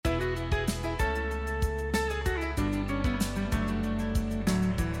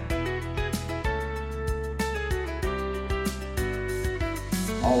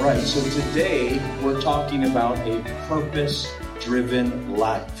All right, so today we're talking about a purpose-driven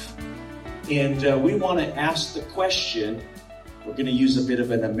life. And we want to ask the question, we're going to use a bit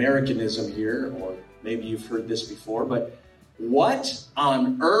of an Americanism here, or maybe you've heard this before, but what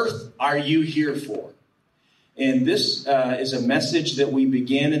on earth are you here for? And this is a message that we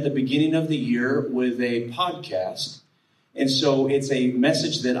began at the beginning of the year with a podcast. And so it's a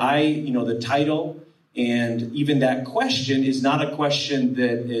message that the title and even that question is not a question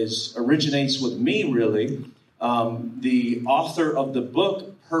that originates with me, really. The author of the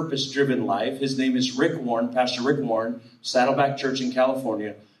book, Purpose-Driven Life, his name is Rick Warren, Pastor Rick Warren, Saddleback Church in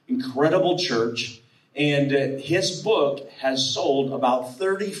California, incredible church. And his book has sold about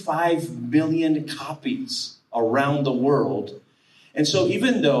 35 million copies around the world. And so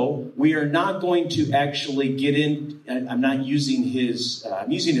even though we are not going to actually get in, I'm not using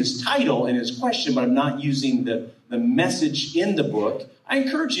I'm using his title and his question, but I'm not using the message in the book. I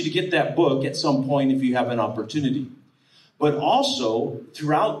encourage you to get that book at some point if you have an opportunity. But also,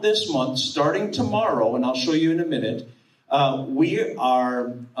 throughout this month, starting tomorrow, and I'll show you in a minute, we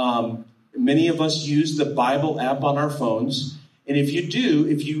are, many of us use the Bible app on our phones. And if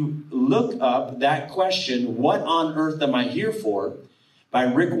you look up that question, what on earth am I here for, by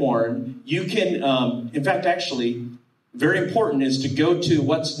Rick Warren, you can, in fact, actually, very important is to go to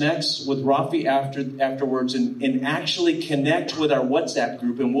What's Next with Rafi afterwards and actually connect with our WhatsApp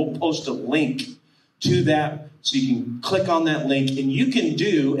group. And we'll post a link to that so you can click on that link. And you can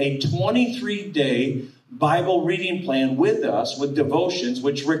do a 23-day Bible reading plan with us, with devotions,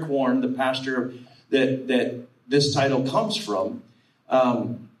 which Rick Warren, the pastor that this title comes from,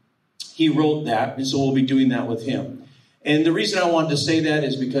 he wrote that, and so we'll be doing that with him. And the reason I wanted to say that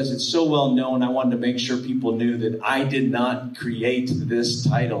is because it's so well known. I wanted to make sure people knew that I did not create this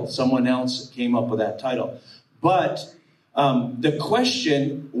title. Someone else came up with that title. But the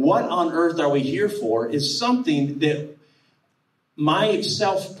question, what on earth are we here for, is something that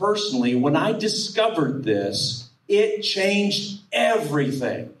myself personally, when I discovered this, it changed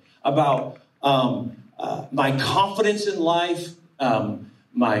everything about my confidence in life,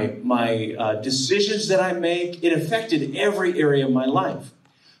 my decisions that I make. It affected every area of my life.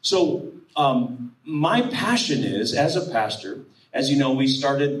 So my passion is, as a pastor, as you know, we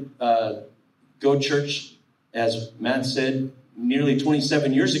started GoChurch, as Matt said, nearly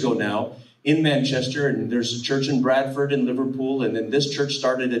 27 years ago now in Manchester, and there's a church in Bradford and Liverpool, and then this church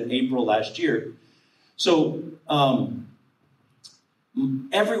started in April last year. So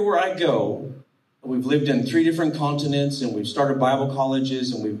everywhere I go, we've lived in 3 different continents, and we've started Bible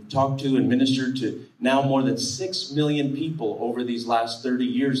colleges, and we've talked to and ministered to now more than 6 million people over these last 30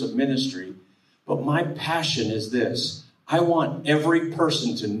 years of ministry. But my passion is this. I want every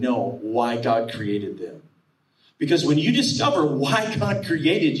person to know why God created them. Because when you discover why God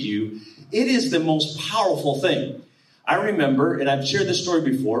created you, it is the most powerful thing. I remember, and I've shared this story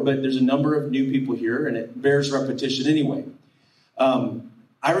before, but there's a number of new people here, and it bears repetition anyway.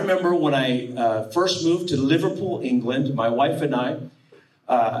 I remember when I first moved to Liverpool, England, my wife and I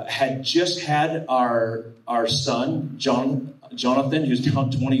had just had our son, Jonathan, who's now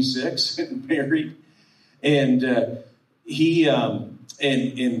 26 and married. And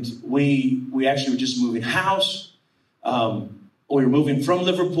we actually were just moving house. We were moving from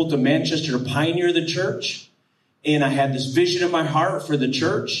Liverpool to Manchester to pioneer the church. And I had this vision in my heart for the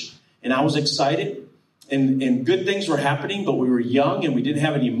church, and I was excited. And good things were happening, but we were young and we didn't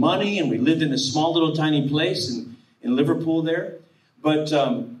have any money, and we lived in a small little tiny place in Liverpool there. But,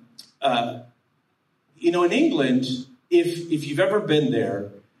 in England, if you've ever been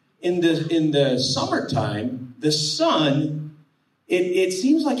there, in the summertime, the sun, it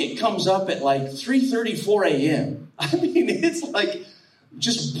seems like it comes up at like 3:30, 4 a.m. I mean, it's like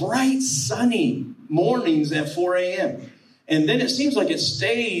just bright, sunny mornings at 4 a.m. And then it seems like it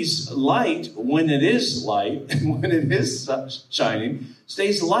stays light when it is light, when it is shining,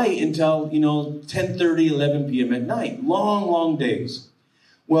 stays light until, 10:30, 11 p.m. at night. Long, long days.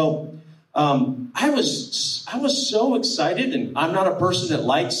 Well, I was so excited, and I'm not a person that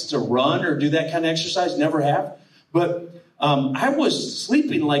likes to run or do that kind of exercise, never have. But I was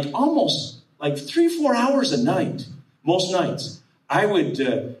sleeping almost 3-4 hours a night, most nights. I would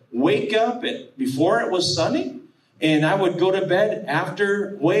wake up before it was sunny. And I would go to bed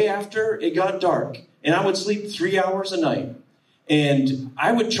way after it got dark. And I would sleep 3 hours a night. And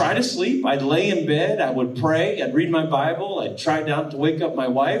I would try to sleep. I'd lay in bed. I would pray. I'd read my Bible. I'd try not to wake up my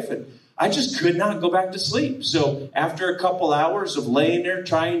wife. And I just could not go back to sleep. So after a couple hours of laying there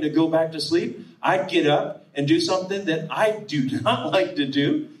trying to go back to sleep, I'd get up and do something that I do not like to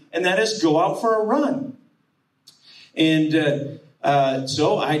do. And that is go out for a run. And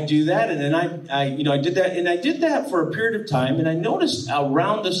So I do that, and then I did that, and I did that for a period of time, and I noticed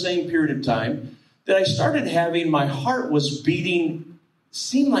around the same period of time that I started having, my heart was beating,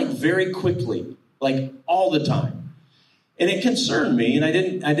 seemed like very quickly, like all the time, and it concerned me, and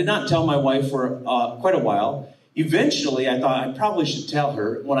I did not tell my wife for quite a while. Eventually, I thought I probably should tell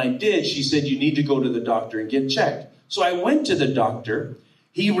her. When I did, she said, "You need to go to the doctor and get checked." So I went to the doctor.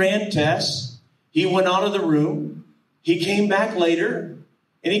 He ran tests. He went out of the room. He came back later,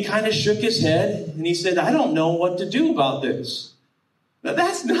 and he kind of shook his head, and he said, "I don't know what to do about this." Now,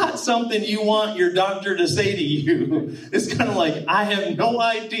 that's not something you want your doctor to say to you. It's kind of like, "I have no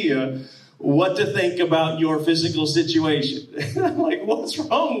idea what to think about your physical situation." And I'm like, "What's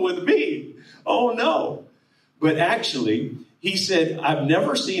wrong with me? Oh, no." But actually, he said, "I've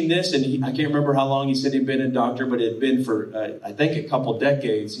never seen this." And I can't remember how long he said he'd been a doctor, but it had been for, I think, a couple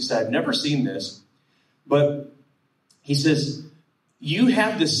decades. He said, "I've never seen this." But he says, "You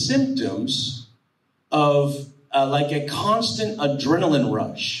have the symptoms of like a constant adrenaline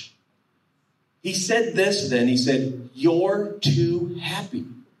rush." He said this then. He said, "You're too happy."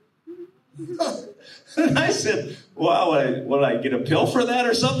 And I said, "Well, would I get a pill for that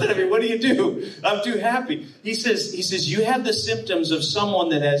or something? I mean, what do you do? I'm too happy." He says, "You have the symptoms of someone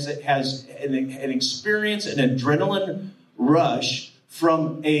that has an experience, an adrenaline rush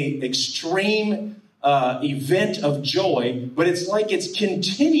from a extreme event of joy, but it's like it's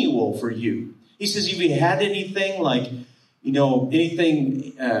continual for you." He says, "Have you had anything like,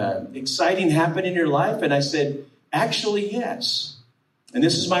 anything exciting happen in your life?" And I said, "Actually, yes." And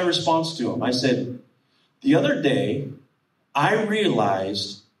this is my response to him. I said, "The other day, I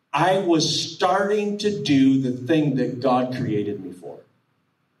realized I was starting to do the thing that God created me for."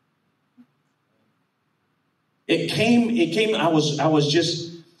 It came, I was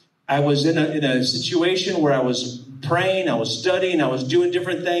in a situation where I was praying, I was studying, I was doing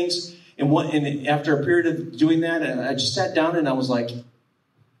different things. And after a period of doing that, I just sat down and I was like,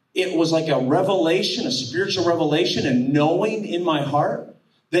 it was like a revelation, a spiritual revelation, and knowing in my heart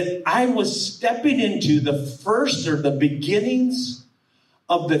that I was stepping into the first or the beginnings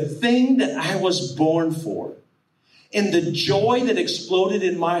of the thing that I was born for. And the joy that exploded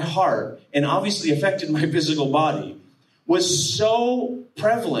in my heart and obviously affected my physical body was so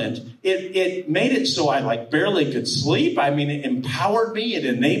prevalent, it made it so I barely could sleep. I mean, it empowered me. It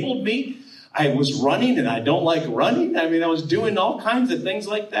enabled me. I was running, and I don't like running. I mean, I was doing all kinds of things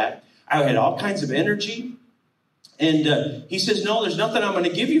like that. I had all kinds of energy. And he says, "No, there's nothing I'm going to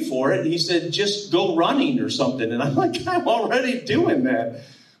give you for it." He said, "Just go running or something." And I'm like, "I'm already doing that."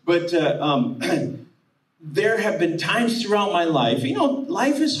 But there have been times throughout my life,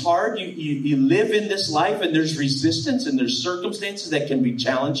 life is hard. You live in this life, and there's resistance, and there's circumstances that can be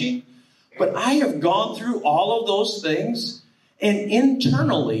challenging. But I have gone through all of those things, and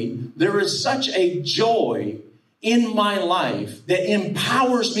internally, there is such a joy in my life that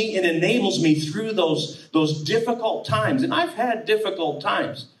empowers me and enables me through those difficult times. And I've had difficult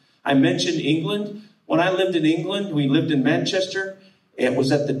times. I mentioned England. When I lived in England, we lived in Manchester. It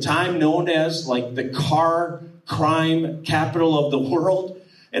was at the time known as like the car crime capital of the world.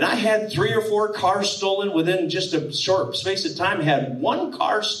 And I had 3 or 4 cars stolen within just a short space of time. I had 1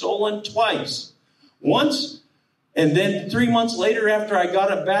 car stolen twice. Once, and then 3 months later, after I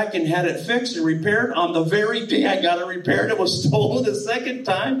got it back and had it fixed and repaired, on the very day I got it repaired, it was stolen a second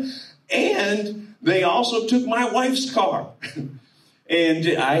time. And they also took my wife's car.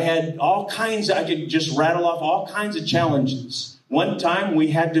 And I had all kinds, I could just rattle off all kinds of challenges. One time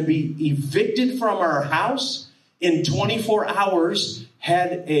we had to be evicted from our house in 24 hours.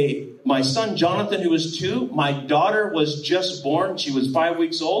 My son Jonathan, who was 2, my daughter was just born. She was 5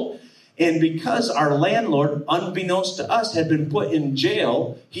 weeks old. And because our landlord, unbeknownst to us, had been put in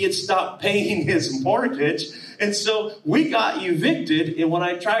jail, he had stopped paying his mortgage. And so we got evicted. And when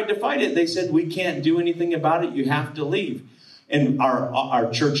I tried to fight it, they said, "We can't do anything about it. You have to leave." And our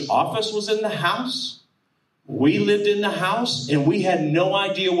church office was in the house. We lived in the house, and we had no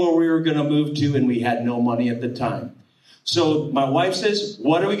idea where we were going to move to, and we had no money at the time. So my wife says,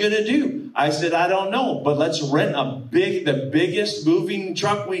 "What are we going to do?" I said, "I don't know, but let's rent the biggest moving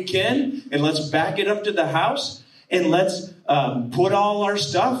truck we can, and let's back it up to the house, and let's put all our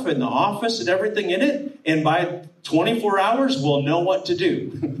stuff in the office and everything in it, and by 24 hours, we'll know what to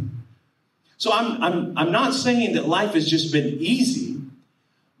do." So I'm not saying that life has just been easy,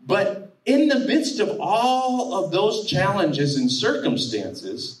 but in the midst of all of those challenges and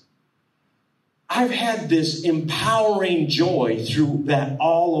circumstances, I've had this empowering joy through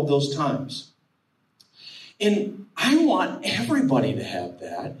all of those times. And I want everybody to have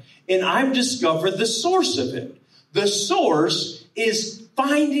that. And I've discovered the source of it. The source is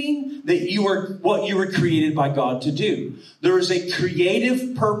finding that you are what you were created by God to do. There is a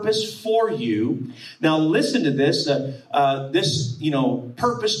creative purpose for you. Now listen to this,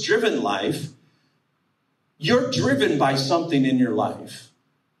 purpose-driven life. You're driven by something in your life.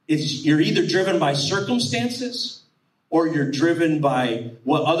 You're either driven by circumstances, or you're driven by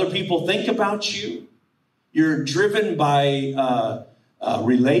what other people think about you. You're driven by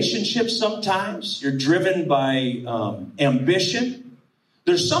relationships sometimes. You're driven by ambition.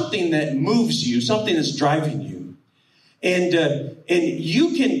 There's something that moves you, something that's driving you. And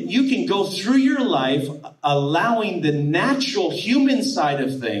you can go through your life allowing the natural human side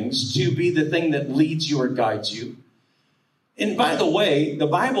of things to be the thing that leads you or guides you. And by the way, the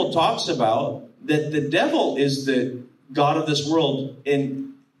Bible talks about that the devil is the god of this world.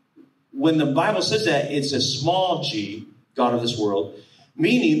 And when the Bible says that, it's a small g, god of this world,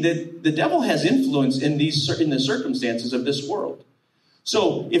 meaning that the devil has influence in the circumstances of this world.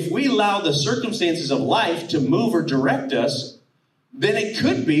 So if we allow the circumstances of life to move or direct us, then it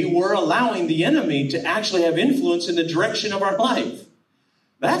could be we're allowing the enemy to actually have influence in the direction of our life.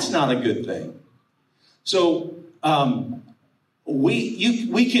 That's not a good thing. So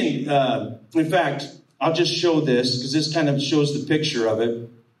we can, in fact, I'll just show this because this kind of shows the picture of it.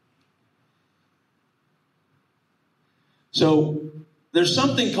 So there's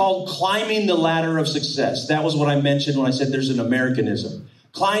something called climbing the ladder of success. That was what I mentioned when I said there's an Americanism.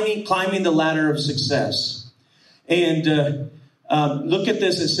 Climbing the ladder of success. And look at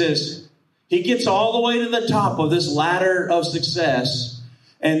this. It says, he gets all the way to the top of this ladder of success.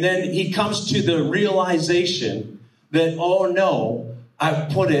 And then he comes to the realization that, oh no, I've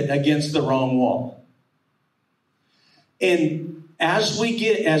put it against the wrong wall. And as we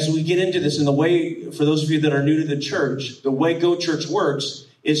get into this, and the way, for those of you that are new to the church, the way GoChurch works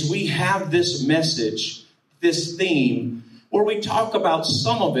is we have this message, this theme, where we talk about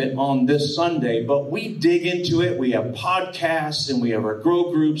some of it on this Sunday, but we dig into it. We have podcasts and we have our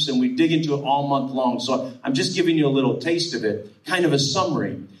grow groups and we dig into it all month long. So I'm just giving you a little taste of it, kind of a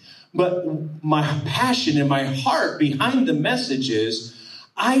summary. But my passion and my heart behind the message is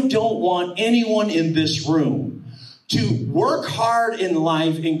I don't want anyone in this room to work hard in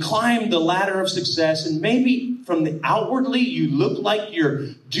life and climb the ladder of success. And maybe from the outwardly, you look like you're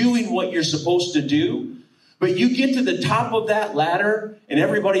doing what you're supposed to do. But you get to the top of that ladder and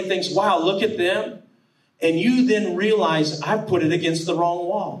everybody thinks, wow, look at them. And you then realize I've put it against the wrong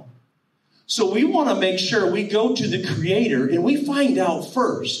wall. So we want to make sure we go to the Creator and we find out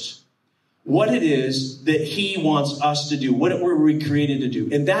first what it is that He wants us to do, what were we created to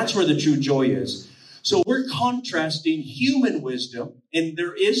do. And that's where the true joy is. So we're contrasting human wisdom, and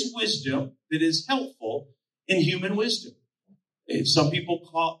there is wisdom that is helpful in human wisdom. Some people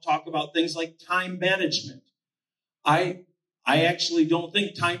talk about things like time management. I actually don't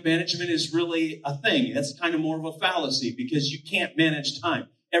think time management is really a thing. That's kind of more of a fallacy because you can't manage time.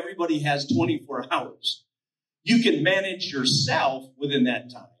 Everybody has 24 hours. You can manage yourself within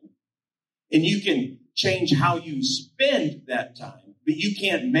that time, and you can change how you spend that time. But you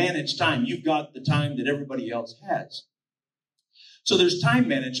can't manage time. You've got the time that everybody else has. So there's time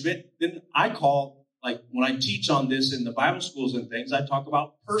management. Then I call, like when I teach on this in the Bible schools and things, I talk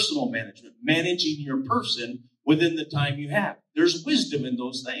about personal management, managing your person within the time you have. There's wisdom in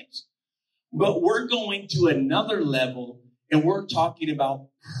those things. But we're going to another level, and we're talking about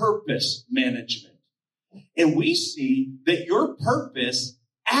purpose management. And we see that your purpose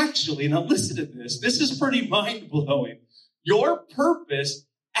actually, now listen to this. This is pretty mind-blowing. Your purpose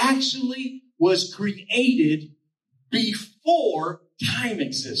actually was created before time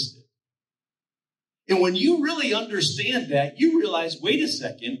existed. And when you really understand that, you realize, wait a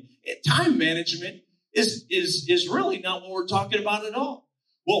second, time management is really not what we're talking about at all.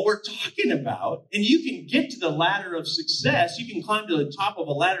 What we're talking about, and you can get to the ladder of success, you can climb to the top of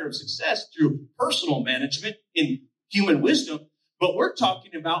a ladder of success through personal management in human wisdom, but we're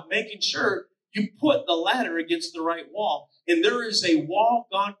talking about making sure you put the ladder against the right wall. And there is a wall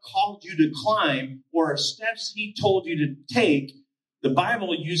God called you to climb or steps He told you to take. The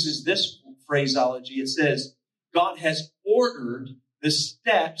Bible uses this phraseology. It says, God has ordered the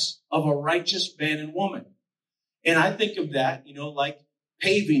steps of a righteous man and woman. And I think of that, like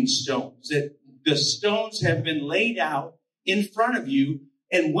paving stones, that the stones have been laid out in front of you.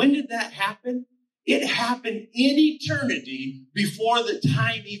 And when did that happen? It happened in eternity before the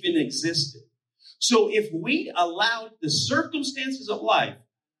time even existed. So if we allowed the circumstances of life,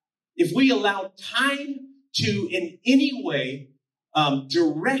 if we allowed time to in any way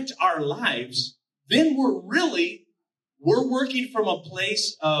direct our lives, then we're working from a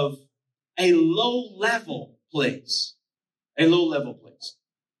place of a low level place. A low-level place.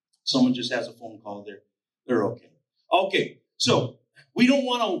 Someone just has a phone call there. They're okay. Okay, so we don't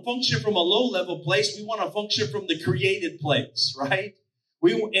want to function from a low-level place. We want to function from the created place, right?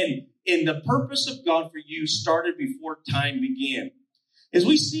 And the purpose of God for you started before time began. As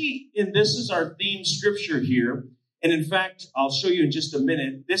we see, and this is our theme scripture here, and in fact, I'll show you in just a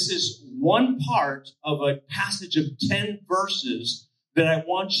minute, this is one part of a passage of 10 verses that I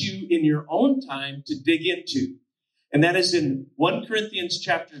want you in your own time to dig into. And that is in 1 Corinthians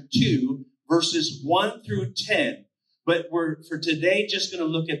chapter 2, verses 1 through 10. But we're, for today, just going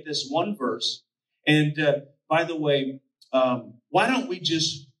to look at this one verse. And by the way, why don't we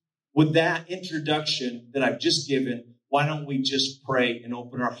just, with that introduction that I've just given, why don't we just pray and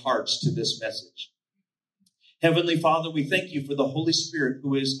open our hearts to this message? Heavenly Father, we thank you for the Holy Spirit,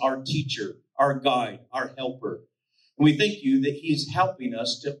 who is our teacher, our guide, our helper. And we thank you that he is helping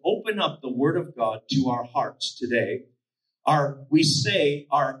us to open up the Word of God to our hearts today. We say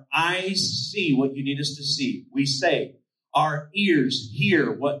our eyes see what you need us to see. We say our ears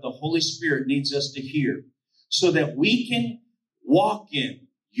hear what the Holy Spirit needs us to hear, so that we can walk in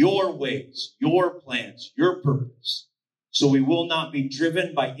your ways, your plans, your purpose. So we will not be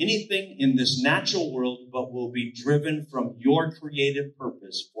driven by anything in this natural world, but will be driven from your creative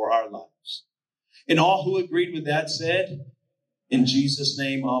purpose for our lives. And all who agreed with that said, in Jesus'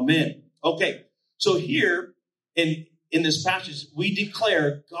 name, amen. Okay, so here in this passage, we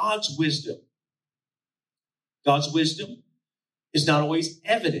declare God's wisdom. God's wisdom is not always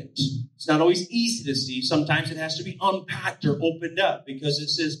evident. It's not always easy to see. Sometimes it has to be unpacked or opened up, because it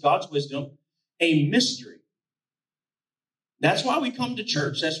says God's wisdom, a mystery. That's why we come to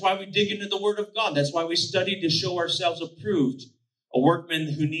church. That's why we dig into the Word of God. That's why we study to show ourselves approved, a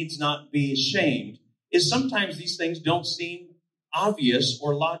workman who needs not be ashamed. Is sometimes these things don't seem obvious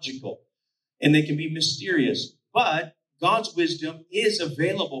or logical, and they can be mysterious. But God's wisdom is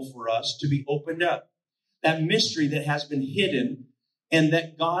available for us to be opened up. That mystery that has been hidden, and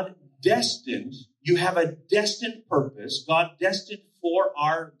that God destined, you have a destined purpose. God destined for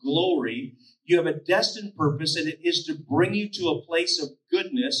our glory. You have a destined purpose, and it is to bring you to a place of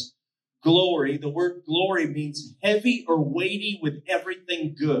goodness, glory. The word glory means heavy or weighty with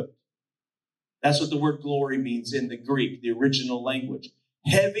everything good. That's what the word glory means in the Greek, the original language.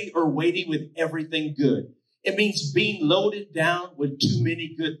 Heavy or weighty with everything good. It means being loaded down with too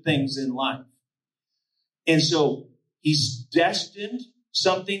many good things in life. And so he's destined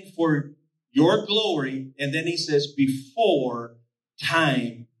something for your glory. And then he says, before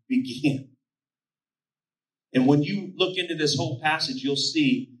time began. And when you look into this whole passage, you'll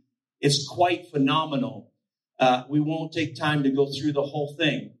see it's quite phenomenal. We won't take time to go through the whole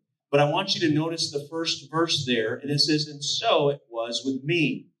thing. But I want you to notice the first verse there. And it says, and so it was with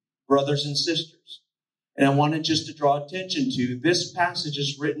me, brothers and sisters. And I wanted just to draw attention to this passage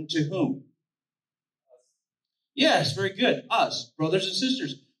is written to whom? Yes, very good. Us, brothers and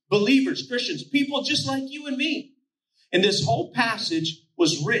sisters, believers, Christians, people just like you and me. And this whole passage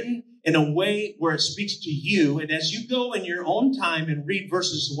was written in a way where it speaks to you. And as you go in your own time and read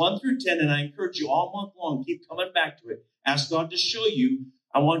verses 1 through 10, and I encourage you all month long, keep coming back to it. Ask God to show you.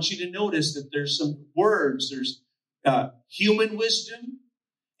 I want you to notice that there's some words. There's human wisdom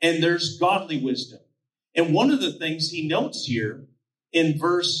and there's godly wisdom. And one of the things he notes here in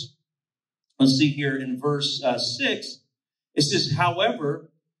verse 6, it says, however,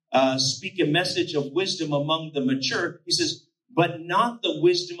 speak a message of wisdom among the mature. He says, but not the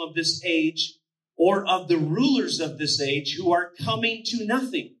wisdom of this age or of the rulers of this age who are coming to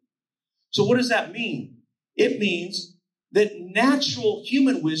nothing. So what does that mean? It means that natural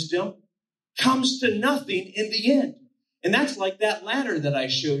human wisdom comes to nothing in the end. And that's like that ladder that I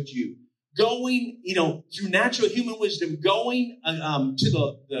showed you. Going, through natural human wisdom, going to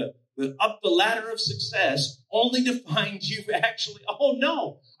the up the ladder of success, only to find you've actually, oh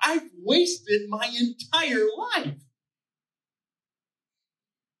no, I've wasted my entire life.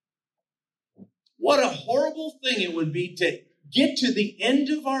 What a horrible thing it would be to get to the end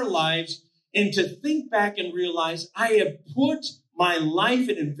of our lives and to think back and realize I have put my life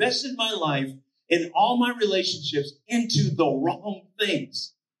and invested my life in all my relationships into the wrong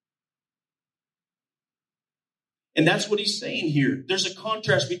things. And that's what he's saying here. There's a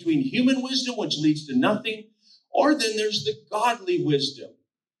contrast between human wisdom, which leads to nothing, or then there's the godly wisdom.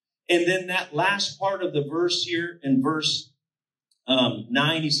 And then that last part of the verse here in verse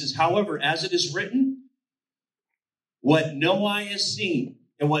 9, he says, however, as it is written, what no eye has seen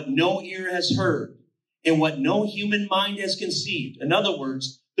and what no ear has heard and what no human mind has conceived. In other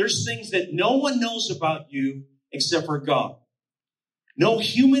words, there's things that no one knows about you except for God. No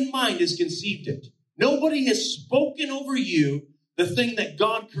human mind has conceived it. Nobody has spoken over you the thing that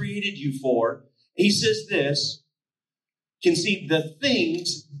God created you for. He says this, conceive the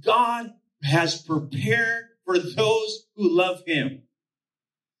things God has prepared for those who love him.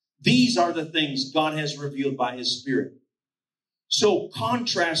 These are the things God has revealed by his Spirit. So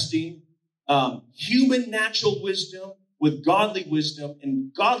contrasting human natural wisdom with godly wisdom,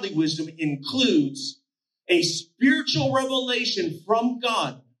 and godly wisdom includes a spiritual revelation from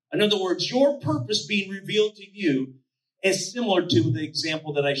God. In other words, your purpose being revealed to you is similar to the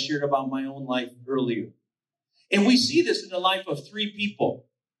example that I shared about my own life earlier. And we see this in the life of three people.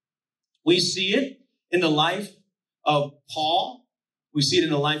 We see it in the life of Paul. We see it in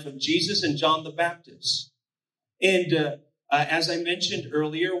the life of Jesus and John the Baptist. And as I mentioned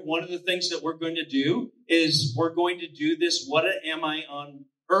earlier, one of the things that we're going to do is we're going to do this What Am I on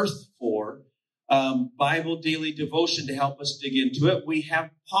Earth For? Bible Daily Devotion to help us dig into it. We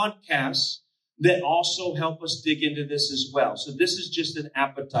have podcasts that also help us dig into this as well. So this is just an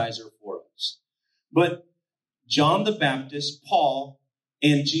appetizer for us. But John the Baptist, Paul,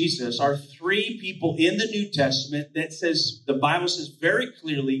 and Jesus are three people in the New Testament that says, the Bible says very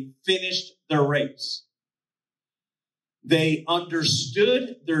clearly, finished their race. They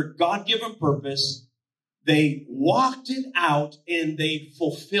understood their God-given purpose. They walked it out and they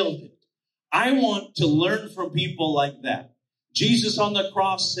fulfilled it. I want to learn from people like that. Jesus on the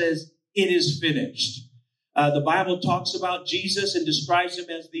cross says, it is finished. The Bible talks about Jesus and describes him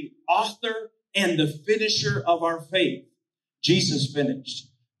as the author and the finisher of our faith. Jesus finished.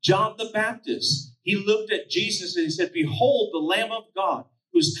 John the Baptist, he looked at Jesus and he said, behold, the Lamb of God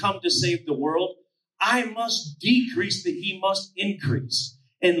who's come to save the world. I must decrease that he must increase.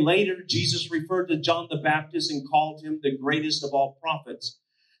 And later, Jesus referred to John the Baptist and called him the greatest of all prophets.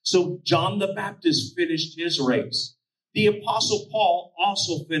 So John the Baptist finished his race. The Apostle Paul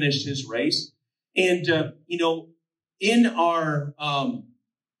also finished his race. And, in our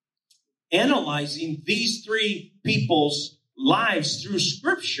analyzing these three people's lives through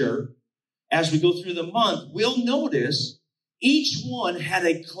Scripture, as we go through the month, we'll notice each one had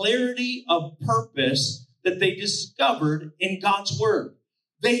a clarity of purpose that they discovered in God's Word.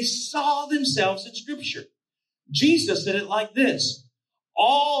 They saw themselves in Scripture. Jesus said it like this,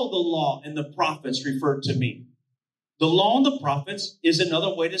 all the law and the prophets refer to me. The law and the prophets is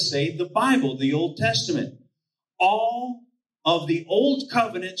another way to say the Bible, the Old Testament. All of the Old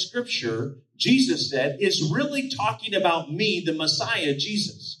Covenant Scripture, Jesus said, is really talking about me, the Messiah,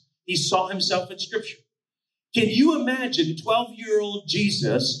 Jesus. He saw himself in Scripture. Can you imagine 12-year-old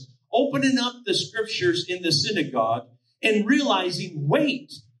Jesus opening up the Scriptures in the synagogue and realizing,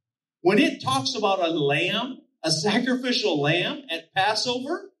 wait, when it talks about a lamb, a sacrificial lamb at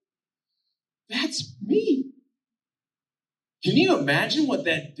Passover, that's me. Can you imagine what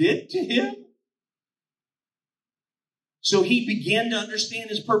that did to him? So he began to understand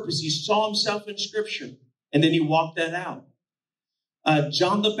his purpose. He saw himself in Scripture, and then he walked that out.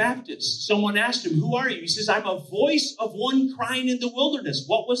 John the Baptist, someone asked him, who are you? He says, I'm a voice of one crying in the wilderness.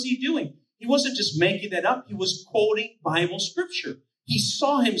 What was he doing? He wasn't just making that up. He was quoting Bible Scripture. He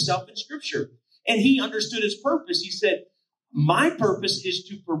saw himself in Scripture, and he understood his purpose. He said, my purpose is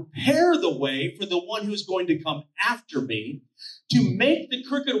to prepare the way for the one who's going to come after me, to make the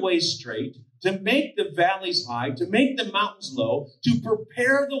crooked ways straight, to make the valleys high, to make the mountains low, to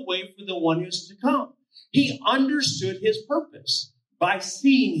prepare the way for the one who's to come. He understood his purpose by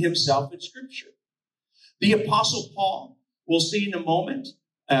seeing himself in Scripture. The Apostle Paul, we'll see in a moment,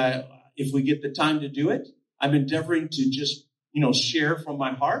 if we get the time to do it. I'm endeavoring to just, share from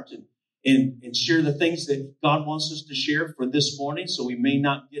my heart and share the things that God wants us to share for this morning, so we may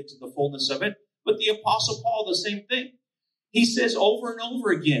not get to the fullness of it. But the Apostle Paul, the same thing. He says over and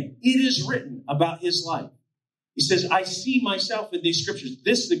over again, it is written about his life. He says, I see myself in these Scriptures.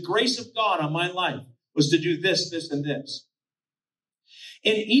 The grace of God on my life was to do this, this, and this.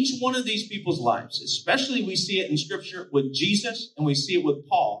 In each one of these people's lives, especially we see it in Scripture with Jesus and we see it with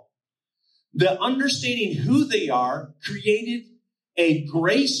Paul, the understanding who they are created a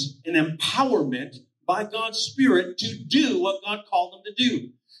grace and empowerment by God's Spirit to do what God called them to do.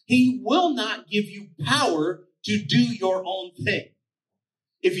 He will not give you power to do your own thing.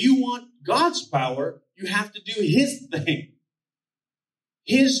 If you want God's power, you have to do His thing.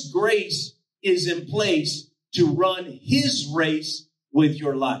 His grace is in place to run His race with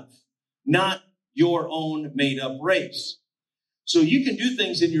your life, not your own made-up race. So you can do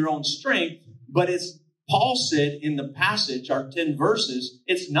things in your own strength, but as Paul said in the passage, our 10 verses,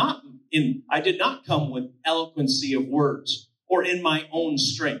 I did not come with eloquency of words or in my own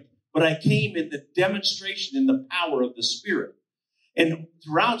strength, but I came in the demonstration in the power of the Spirit. And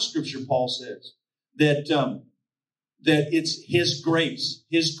throughout Scripture, Paul says, that it's His grace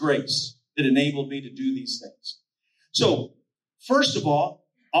that enabled me to do these things. So, first of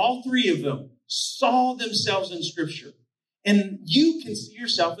all three of them saw themselves in Scripture. And you can see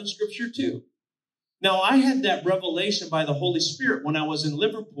yourself in Scripture too. Now, I had that revelation by the Holy Spirit when I was in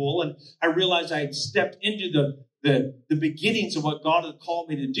Liverpool, and I realized I had stepped into the beginnings of what God had called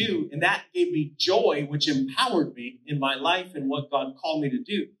me to do, and that gave me joy, which empowered me in my life and what God called me to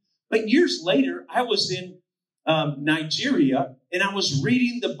do. But years later, I was in Nigeria, and I was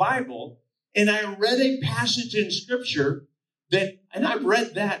reading the Bible, and I read a passage in Scripture and I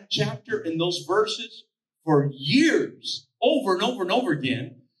read that chapter and those verses for years, over and over and over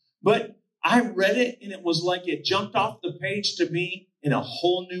again, but I read it, and it was like it jumped off the page to me in a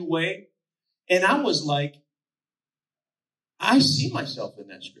whole new way. And I was like, I see myself in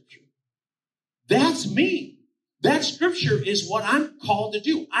that Scripture. That's me. That Scripture is what I'm called to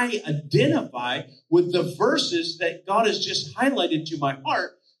do. I identify with the verses that God has just highlighted to my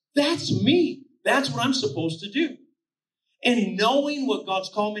heart. That's me. That's what I'm supposed to do. And knowing what God's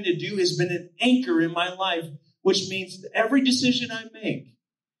called me to do has been an anchor in my life, which means that every decision I make,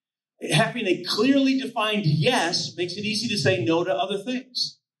 having a clearly defined yes makes it easy to say no to other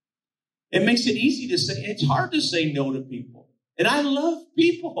things. It makes it easy to say, it's hard to say no to people. And I love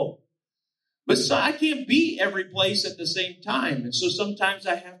people. But so I can't be every place at the same time. And so sometimes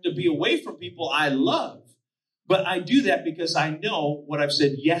I have to be away from people I love. But I do that because I know what I've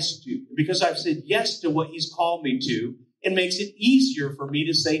said yes to. Because I've said yes to what He's called me to, it makes it easier for me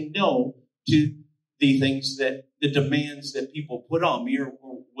to say no to the things the demands that people put on me or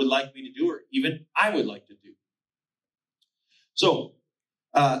would like me to do, or even I would like to do. So,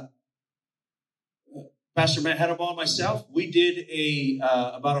 Pastor Matt Hannibal and myself, we did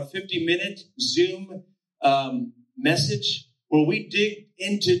about a 50-minute Zoom message where we dig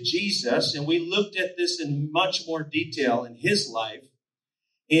into Jesus, and we looked at this in much more detail in His life.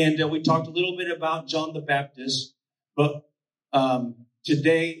 And we talked a little bit about John the Baptist, but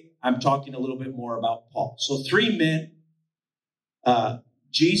today I'm talking a little bit more about Paul. So 3 men,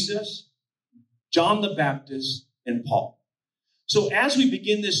 Jesus, John the Baptist, and Paul. So as we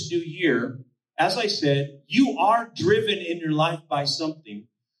begin this new year, as I said, you are driven in your life by something.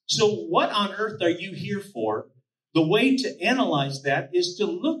 So what on earth are you here for? The way to analyze that is to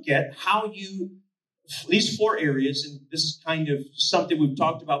look at how these 4 areas, and this is kind of something we've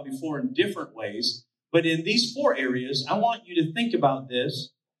talked about before in different ways, but in these 4 areas, I want you to think about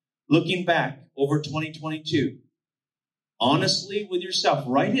this looking back over 2022. Honestly with yourself,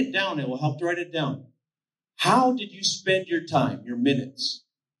 write it down. It will help to write it down. How did you spend your time, your minutes?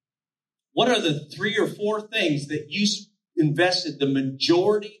 What are the 3 or 4 things that you invested the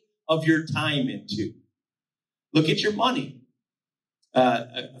majority of your time into? Look at your money.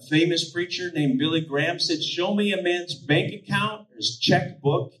 A famous preacher named Billy Graham said, show me a man's bank account or his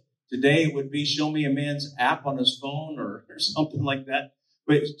checkbook. Today it would be show me a man's app on his phone or something like that.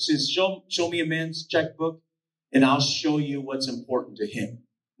 But it says, show me a man's checkbook, and I'll show you what's important to him.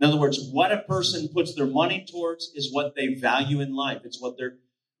 In other words, what a person puts their money towards is what they value in life. It's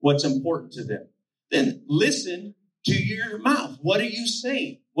what's important to them. Then listen to your mouth. What are you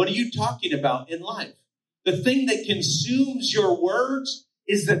saying? What are you talking about in life? The thing that consumes your words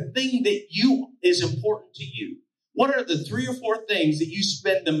is the thing that is important to you. What are the 3 or 4 things that you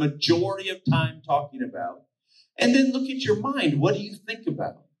spend the majority of time talking about? And then look at your mind. What do you think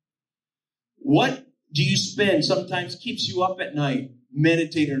about? What do you spend? Sometimes keeps you up at night,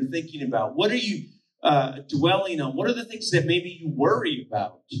 meditating or thinking about. What are you dwelling on? What are the things that maybe you worry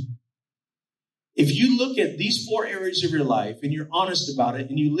about? If you look at these 4 areas of your life and you're honest about it,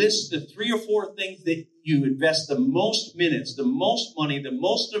 and you list the 3 or 4 things that you invest the most minutes, the most money, the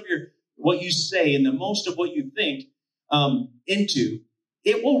most of what you say, and the most of what you think into,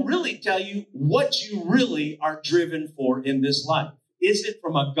 it will really tell you what you really are driven for in this life. Is it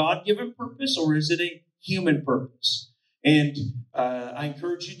from a God-given purpose, or is it a human purpose? And I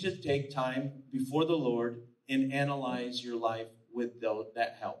encourage you to take time before the Lord and analyze your life with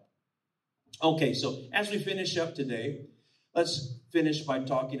that help. Okay, so as we finish up today, let's finish by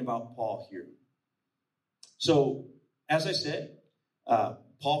talking about Paul here. So, as I said,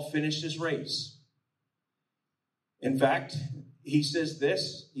 Paul finished his race. In fact, he says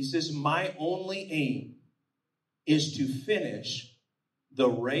this. He says, my only aim is to finish the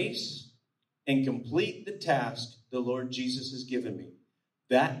race and complete the task the Lord Jesus has given me.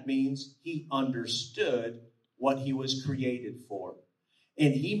 That means he understood what he was created for.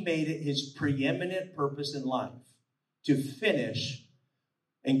 And he made it his preeminent purpose in life to finish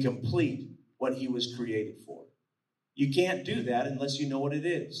and complete what he was created for. You can't do that unless you know what it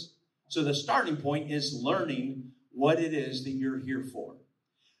is. So the starting point is learning what it is that you're here for.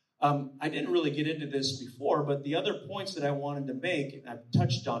 I didn't really get into this before, but the other points that I wanted to make, and I've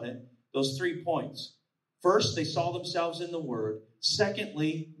touched on it, those 3 points. First, they saw themselves in the Word.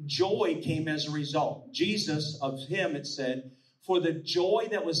 Secondly, joy came as a result. Jesus, of him, it said, for the joy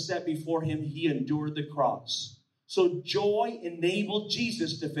that was set before him, he endured the cross. So joy enabled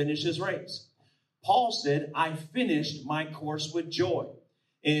Jesus to finish his race. Paul said, I finished my course with joy.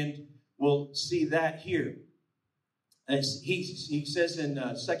 And we'll see that here. As he says in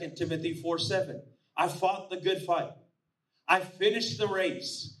 2 Timothy 4:7, I fought the good fight. I finished the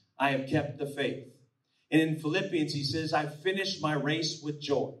race. I have kept the faith. And in Philippians, he says, I finished my race with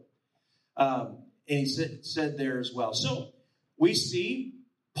joy. And he said there as well. So we see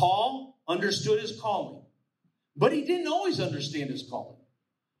Paul understood his calling. But he didn't always understand his calling.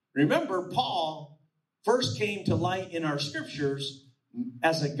 Remember, Paul first came to light in our scriptures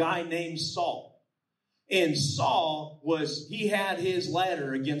as a guy named Saul. And Saul he had his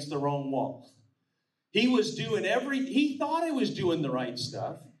ladder against the wrong wall. He was doing he thought he was doing the right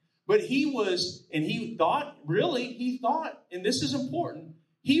stuff. But he thought, and this is important,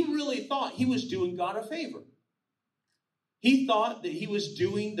 he really thought he was doing God a favor. He thought that he was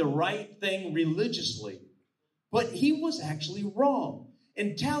doing the right thing religiously. But he was actually wrong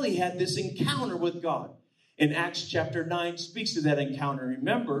until he had this encounter with God. And Acts chapter 9 speaks to that encounter.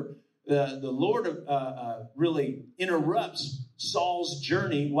 Remember, the Lord really interrupts Saul's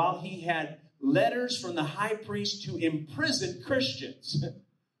journey while he had letters from the high priest to imprison Christians.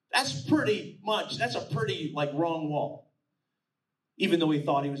 That's a pretty wrong wall. Even though he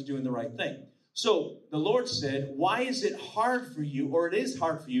thought he was doing the right thing. So the Lord said, why is it hard for you, or it is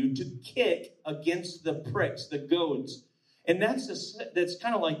hard for you, to kick against the pricks, the goads? And that's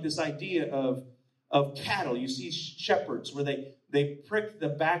kind of like this idea of cattle. You see shepherds where they prick the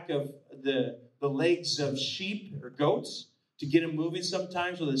back of the legs of sheep or goats to get them moving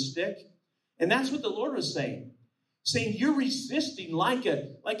sometimes with a stick. And that's what the Lord was saying. Saying you're resisting like a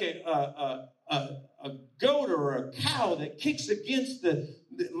goat or a cow that kicks against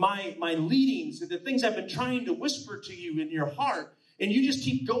my leadings and the things I've been trying to whisper to you in your heart, and you just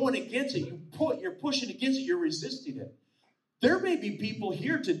keep going against it. You're pushing against it. You're resisting it. There may be people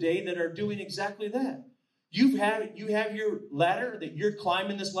here today that are doing exactly that. You have your ladder, that you're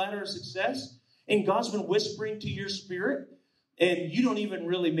climbing this ladder of success, and God's been whispering to your spirit, and you don't even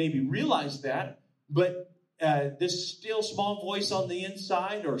really maybe realize that, but this still small voice on the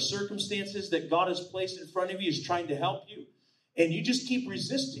inside or circumstances that God has placed in front of you is trying to help you, and you just keep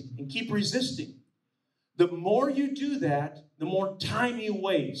resisting and keep resisting. The more you do that, the more time you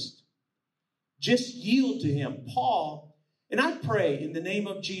waste. Just yield to him. Paul, and I pray in the name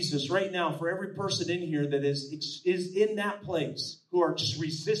of Jesus right now for every person in here that is in that place who are just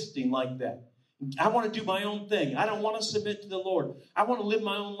resisting like that. I want to do my own thing. I don't want to submit to the Lord. I want to live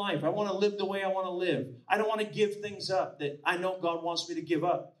my own life. I want to live the way I want to live. I don't want to give things up that I know God wants me to give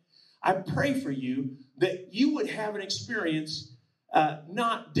up. I pray for you that you would have an experience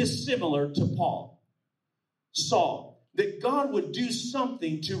not dissimilar to Saul, that God would do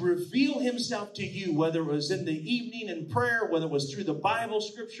something to reveal himself to you, whether it was in the evening in prayer, whether it was through the Bible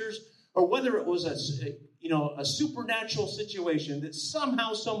scriptures, or whether it was a supernatural situation, that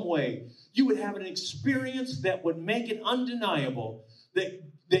somehow, some way, you would have an experience that would make it undeniable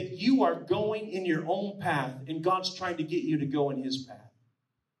that you are going in your own path and God's trying to get you to go in his path.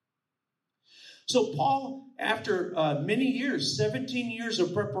 So Paul, after many years, 17 years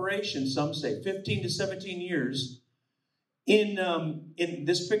of preparation, some say 15 to 17 years, in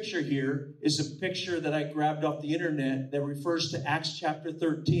this picture here is a picture that I grabbed off the internet that refers to Acts chapter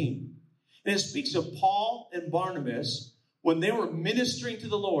 13. And it speaks of Paul and Barnabas when they were ministering to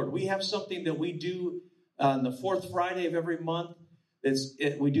the Lord. We have something that we do on the fourth Friday of every month.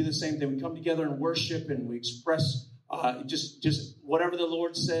 We do the same thing. We come together and worship, and we express just whatever the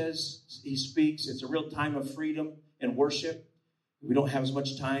Lord says, he speaks. It's a real time of freedom and worship. We don't have as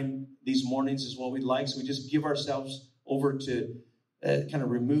much time these mornings as what we'd like, so we just give ourselves over to kind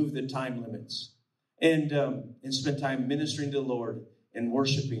of remove the time limits and spend time ministering to the Lord and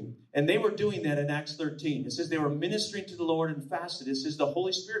worshiping. And they were doing that in Acts 13. It says they were ministering to the Lord and fasted. It says the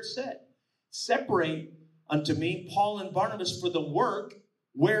Holy Spirit said, separate unto me Paul and Barnabas for the work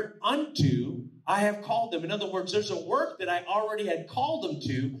whereunto I have called them. In other words, there's a work that I already had called them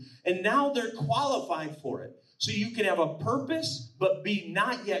to, and now they're qualified for it. So you can have a purpose, but be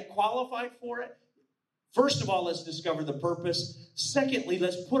not yet qualified for it. First of all, let's discover the purpose. Secondly,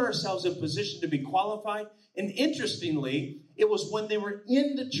 let's put ourselves in position to be qualified. And interestingly, it was when they were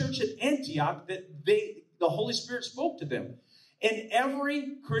in the church at Antioch that the Holy Spirit spoke to them. And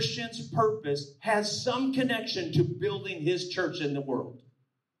every Christian's purpose has some connection to building his church in the world.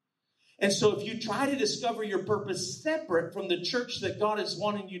 And so if you try to discover your purpose separate from the church that God is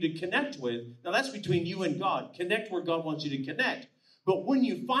wanting you to connect with, now that's between you and God. Connect where God wants you to connect. But when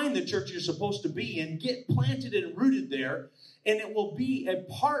you find the church you're supposed to be in, get planted and rooted there, and it will be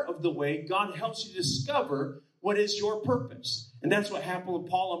a part of the way God helps you discover what is your purpose. And that's what happened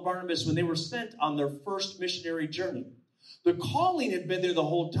with Paul and Barnabas when they were sent on their first missionary journey. The calling had been there the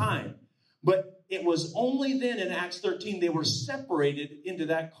whole time, but it was only then in Acts 13 they were separated into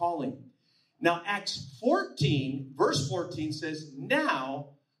that calling. Now, Acts 14, verse 14 says, now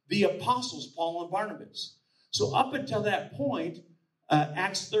the apostles, Paul and Barnabas. So up until that point,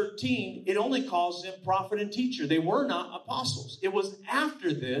 Acts 13, it only calls them prophet and teacher. They were not apostles. It was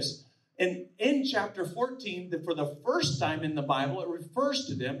after this, and in chapter 14, that for the first time in the Bible, it refers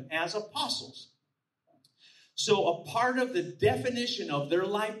to them as apostles. So a part of the definition of their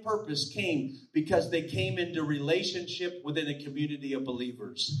life purpose came because they came into relationship within a community of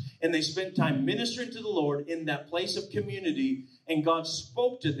believers. And they spent time ministering to the Lord in that place of community. And God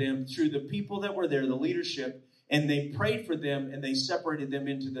spoke to them through the people that were there, the leadership. And they prayed for them and they separated them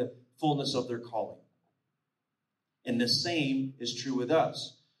into the fullness of their calling. And the same is true with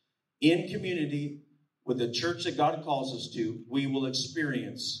us. In community, with the church that God calls us to, we will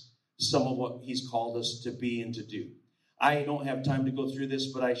experience some of what he's called us to be and to do. I don't have time to go through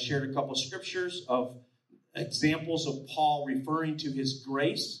this, but I shared a couple scriptures of examples of Paul referring to his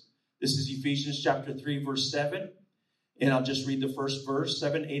grace. This is Ephesians chapter 3, verse 7. And I'll just read the first verse,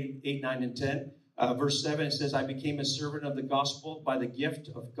 7, 8, 9, and 10. Verse 7, it says, I became a servant of the gospel by the gift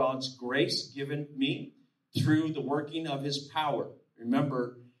of God's grace given me through the working of his power.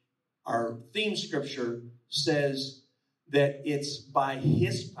 Remember, our theme scripture says that it's by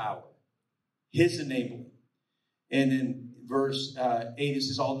his power, his enabling. And in verse 8, it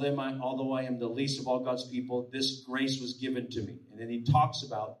says, although I am the least of all God's people, this grace was given to me. And then he talks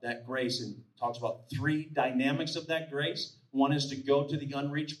about that grace and talks about three dynamics of that grace. One is to go to the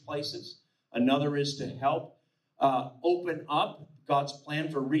unreached places. Another is to help open up God's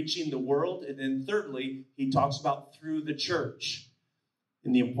plan for reaching the world. And then thirdly, he talks about through the church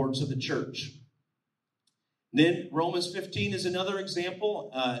and the importance of the church. Then Romans 15 is another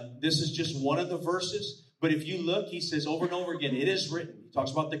example. This is just one of the verses. But if you look, he says over and over again, it is written. He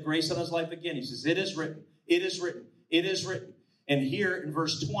talks about the grace on his life again. He says, it is written, it is written, it is written. And here in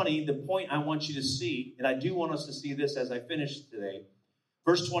verse 20, the point I want you to see, and I do want us to see this as I finish today.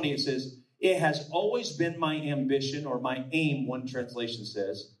 Verse 20, it says, it has always been my ambition, or my aim, one translation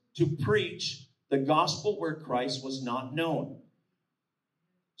says, to preach the gospel where Christ was not known,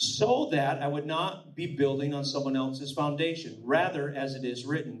 so that I would not be building on someone else's foundation. Rather, as it is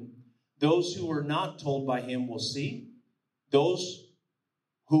written, those who were not told by him will see. Those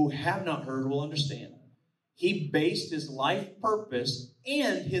who have not heard will understand. He based his life purpose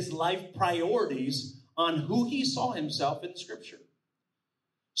and his life priorities on who he saw himself in Scripture.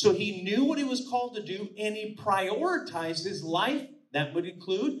 So he knew what he was called to do, and he prioritized his life. That would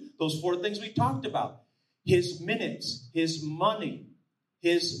include those four things we talked about. His minutes, his money,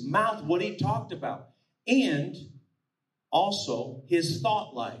 his mouth, what he talked about, and also his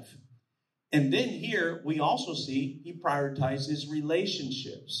thought life. And then here we also see he prioritized his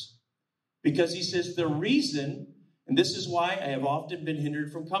relationships. Because he says the reason, and this is why I have often been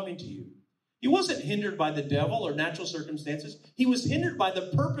hindered from coming to you. He wasn't hindered by the devil or natural circumstances. He was hindered by the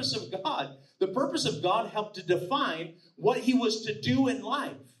purpose of God. The purpose of God helped to define what he was to do in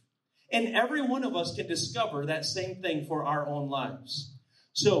life. And every one of us can discover that same thing for our own lives.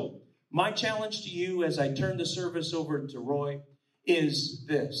 So my challenge to you as I turn the service over to Roy is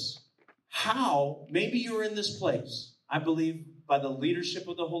this. How, maybe you're in this place, I believe by the leadership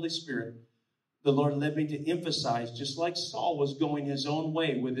of the Holy Spirit, the Lord led me to emphasize, just like Saul was going his own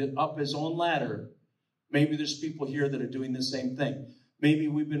way with it up his own ladder, maybe there's people here that are doing the same thing. Maybe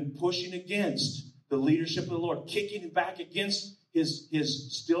we've been pushing against the leadership of the Lord, kicking back against his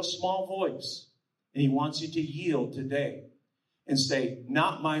still small voice. And he wants you to yield today and say,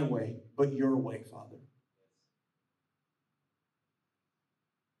 not my way, but your way, Father.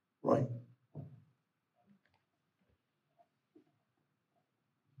 Right.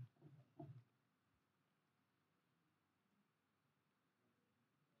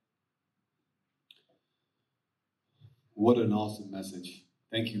 What an awesome message.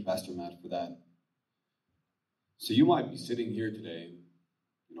 Thank you, Pastor Matt, for that. So you might be sitting here today,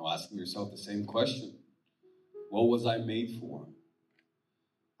 asking yourself the same question. What was I made for?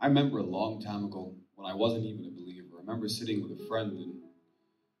 I remember a long time ago when I wasn't even a believer. I remember sitting with a friend and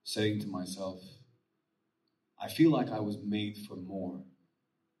saying to myself, I feel like I was made for more.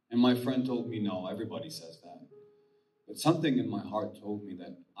 And my friend told me, no, everybody says that. But something in my heart told me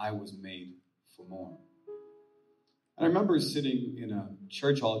that I was made for more. And I remember sitting in a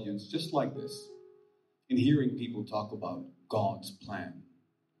church audience just like this and hearing people talk about God's plan.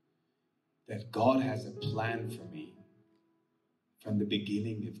 That God has a plan for me from the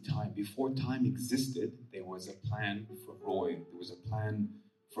beginning of time. Before time existed, there was a plan for Roy. There was a plan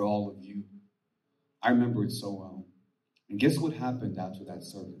for all of you. I remember it so well. And guess what happened after that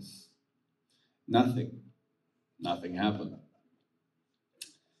service? Nothing. Nothing happened.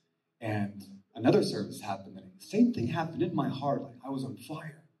 And another service happened. And the same thing happened in my heart. Like I was on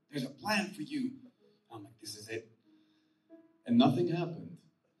fire. There's a plan for you. I'm like, this is it. And nothing happened.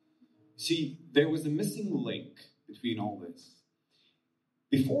 See, there was a missing link between all this.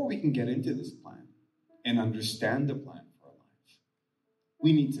 Before we can get into this plan and understand the plan for our life,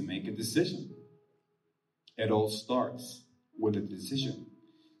 we need to make a decision. It all starts with a decision.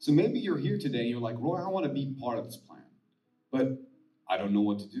 So maybe you're here today and you're like, Roy, I want to be part of this plan, but I don't know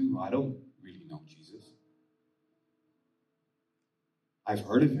what to do. I don't really know Jesus. I've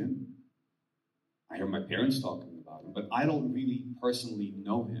heard of him. I hear my parents talking about him, but I don't really personally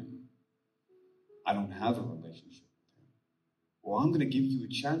know him. I don't have a relationship with him. Well, I'm going to give you a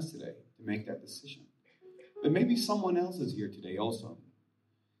chance today to make that decision. But maybe someone else is here today also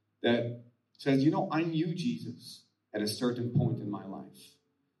that says, I knew Jesus at a certain point in my life,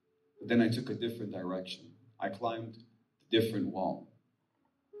 but then I took a different direction. I climbed a different wall.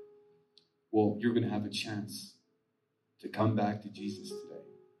 Well, you're going to have a chance to come back to Jesus today.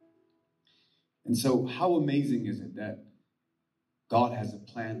 And so how amazing is it that God has a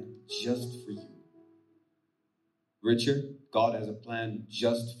plan just for you? Richard, God has a plan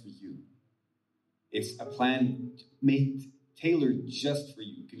just for you. It's a plan tailored just for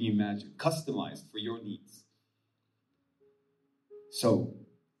you. Can you imagine? Customized for your needs. So,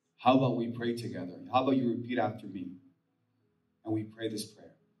 how about we pray together? How about you repeat after me? And we pray this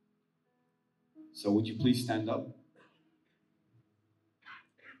prayer. So would you please stand up?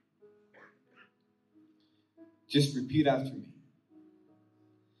 Just repeat after me.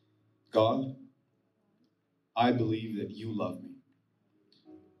 God, I believe that you love me.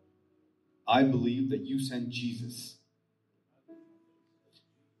 I believe that you sent Jesus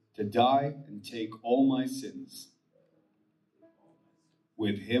to die and take all my sins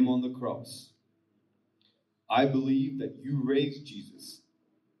with him on the cross. I believe that you raised Jesus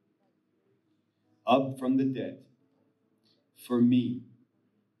up from the dead for me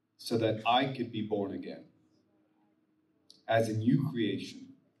so that I could be born again as a new creation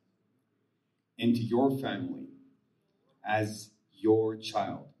into your family as your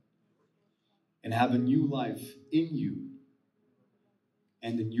child and have a new life in you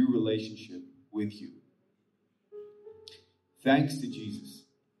and a new relationship with you. Thanks to Jesus,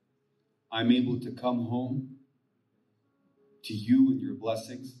 I'm able to come home to you and your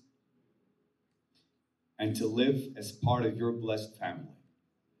blessings and to live as part of your blessed family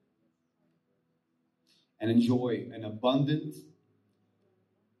and enjoy an abundant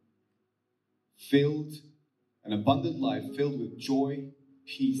life filled with joy,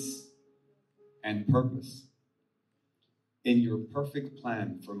 peace, and purpose in your perfect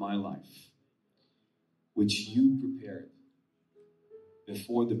plan for my life, which you prepared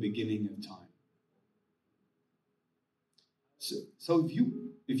before the beginning of time. So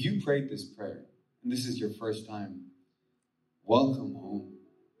if you prayed this prayer, and this is your first time, welcome home.